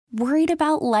Worried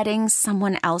about letting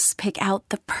someone else pick out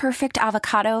the perfect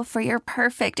avocado for your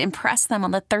perfect impress them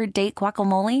on the third date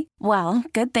guacamole? Well,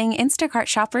 good thing Instacart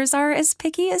shoppers are as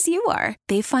picky as you are.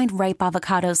 They find ripe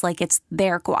avocados like it's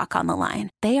their guac on the line.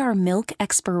 They are milk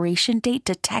expiration date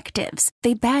detectives.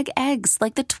 They bag eggs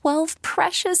like the 12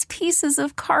 precious pieces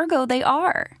of cargo they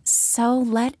are. So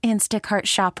let Instacart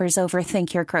shoppers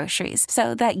overthink your groceries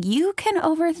so that you can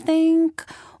overthink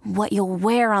what you'll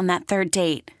wear on that third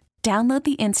date. Download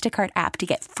the Instacart app to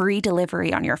get free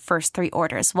delivery on your first 3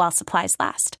 orders while supplies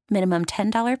last. Minimum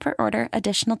 $10 per order.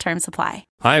 Additional terms apply.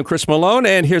 Hi, I'm Chris Malone,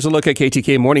 and here's a look at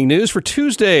KTK Morning News for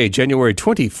Tuesday, January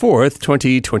 24th,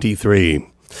 2023.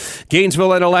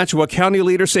 Gainesville and Alachua County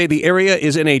leaders say the area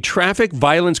is in a traffic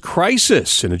violence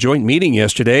crisis in a joint meeting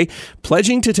yesterday,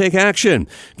 pledging to take action.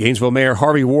 Gainesville Mayor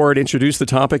Harvey Ward introduced the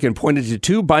topic and pointed to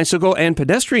 2 bicycle and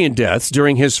pedestrian deaths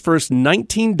during his first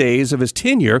 19 days of his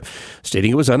tenure,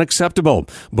 stating it was unacceptable.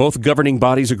 Both governing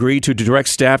bodies agreed to direct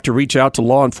staff to reach out to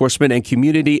law enforcement and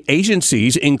community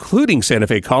agencies, including Santa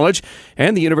Fe College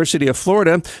and the University of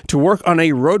Florida, to work on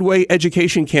a roadway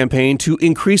education campaign to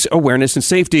increase awareness and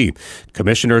safety.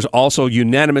 Commissioners also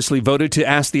unanimously voted to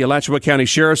ask the Alachua County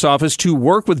Sheriff's Office to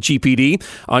work with GPD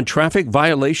on traffic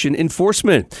violation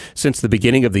enforcement. Since the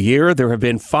beginning of the year, there have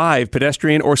been 5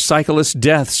 pedestrian or cyclist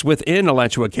deaths within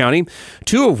Alachua County,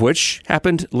 2 of which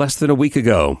happened less than a week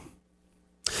ago.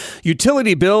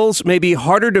 Utility bills may be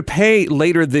harder to pay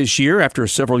later this year after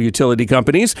several utility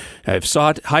companies have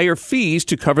sought higher fees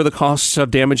to cover the costs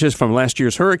of damages from last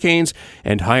year's hurricanes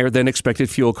and higher than expected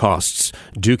fuel costs.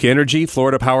 Duke Energy,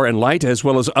 Florida Power and Light, as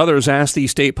well as others, asked the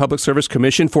State Public Service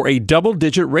Commission for a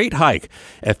double-digit rate hike.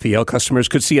 FPL customers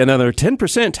could see another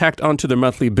 10% tacked onto their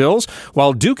monthly bills,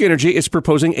 while Duke Energy is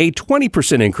proposing a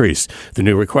 20% increase. The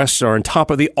new requests are on top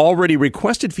of the already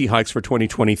requested fee hikes for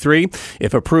 2023.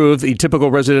 If approved, the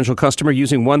typical residential customer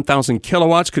using 1,000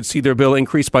 kilowatts could see their bill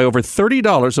increase by over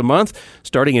 $30 a month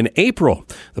starting in April.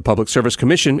 The Public Service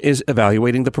Commission is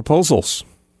evaluating the proposals.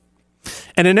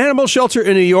 And an animal shelter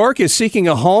in New York is seeking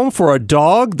a home for a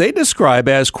dog they describe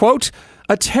as, quote,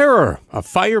 a terror, a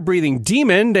fire-breathing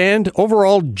demon, and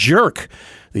overall jerk.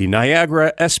 The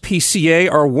Niagara SPCA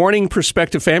are warning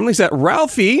prospective families that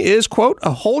Ralphie is, quote,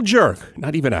 a whole jerk,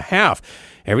 not even a half.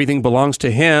 Everything belongs to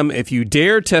him. If you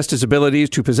dare test his abilities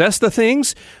to possess the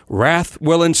things, wrath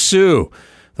will ensue.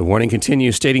 The warning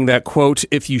continues, stating that, quote,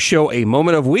 if you show a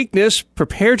moment of weakness,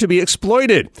 prepare to be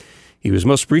exploited. He was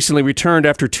most recently returned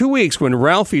after 2 weeks when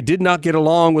Ralphie did not get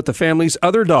along with the family's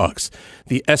other dogs.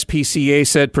 The SPCA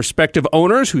said prospective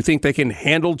owners who think they can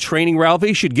handle training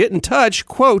Ralphie should get in touch,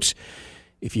 quote,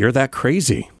 if you're that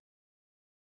crazy.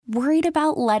 Worried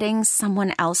about letting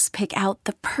someone else pick out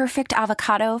the perfect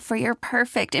avocado for your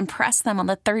perfect impress them on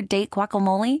the third date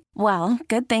guacamole? Well,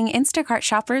 good thing Instacart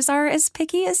shoppers are as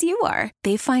picky as you are.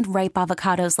 They find ripe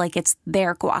avocados like it's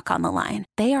their guac on the line.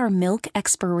 They are milk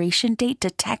expiration date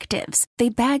detectives. They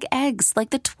bag eggs like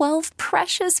the 12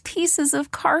 precious pieces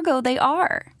of cargo they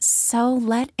are. So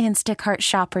let Instacart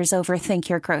shoppers overthink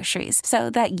your groceries so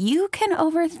that you can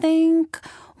overthink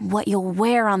what you'll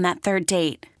wear on that third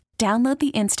date. Download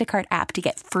the Instacart app to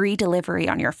get free delivery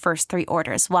on your first 3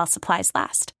 orders while supplies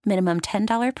last. Minimum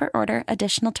 $10 per order.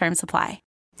 Additional terms apply.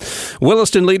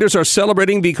 Williston leaders are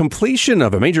celebrating the completion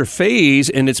of a major phase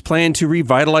in its plan to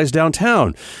revitalize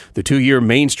downtown. The 2-year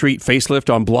Main Street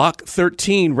facelift on Block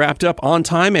 13 wrapped up on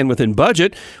time and within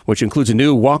budget, which includes a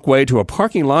new walkway to a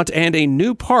parking lot and a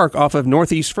new park off of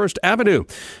Northeast 1st Avenue.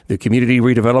 The Community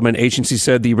Redevelopment Agency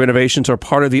said the renovations are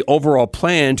part of the overall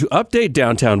plan to update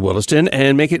downtown Williston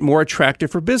and make it more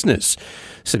attractive for business.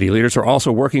 City leaders are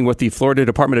also working with the Florida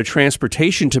Department of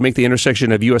Transportation to make the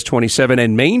intersection of US 27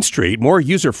 and Main Street more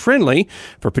user-friendly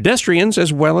for pedestrians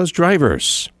as well as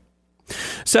drivers.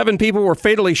 7 people were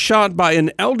fatally shot by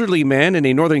an elderly man in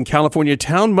a Northern California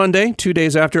town Monday, 2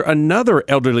 days after another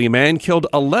elderly man killed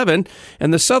 11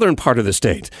 in the southern part of the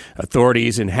state.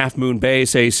 Authorities in Half Moon Bay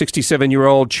say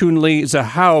 67-year-old Chun-Li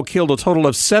Zahao killed a total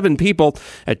of 7 people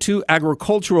at 2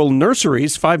 agricultural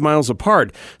nurseries 5 miles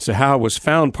apart. Zahao was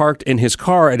found parked in his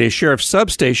car at a sheriff's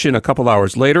substation a couple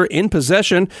hours later in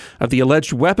possession of the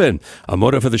alleged weapon. A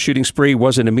motive for the shooting spree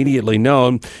wasn't immediately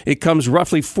known. It comes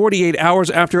roughly 48 hours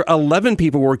after 11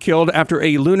 people were killed after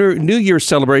a Lunar New Year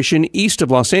celebration east of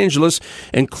Los Angeles,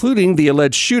 including the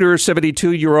alleged shooter,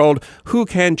 72-year-old Hu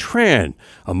Can Tran.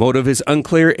 A motive is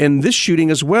unclear in this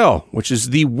shooting as well, which is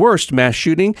the worst mass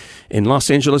shooting in Los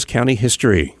Angeles County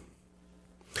history.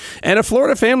 And a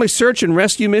Florida family search and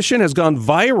rescue mission has gone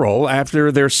viral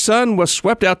after their son was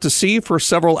swept out to sea for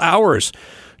several hours.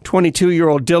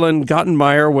 22-year-old Dylan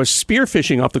Gottenmeyer was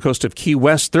spearfishing off the coast of Key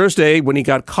West Thursday when he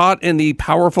got caught in the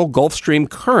powerful Gulf Stream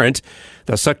current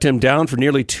that sucked him down for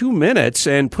nearly 2 minutes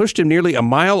and pushed him nearly a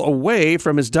mile away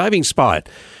from his diving spot.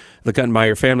 The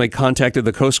Guttenmeyer family contacted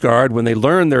the Coast Guard when they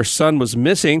learned their son was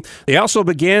missing. They also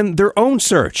began their own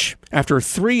search. After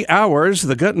 3 hours,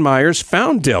 the Guttenmeyers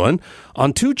found Dylan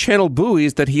on 2 channel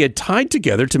buoys that he had tied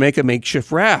together to make a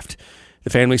makeshift raft. The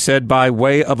family said by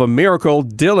way of a miracle,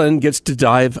 Dylan gets to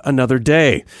dive another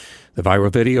day. The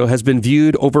viral video has been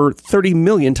viewed over 30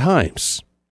 million times.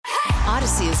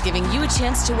 Odyssey is giving you a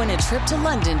chance to win a trip to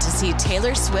London to see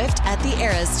Taylor Swift at the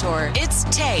Eras Tour. It's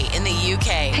Tay in the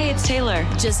UK. Hey, it's Taylor.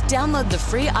 Just download the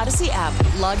free Odyssey app,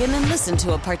 log in and listen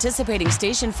to a participating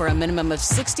station for a minimum of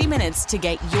 60 minutes to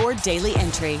get your daily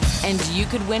entry. And you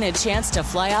could win a chance to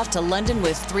fly off to London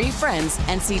with 3 friends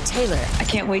and see Taylor. I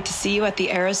can't wait to see you at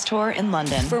the Eras Tour in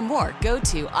London. For more, go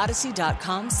to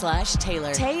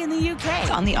odyssey.com/Taylor. Tay in the UK.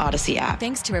 It's on the Odyssey app.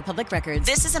 Thanks to Republic Records.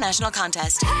 This is a national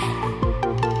contest.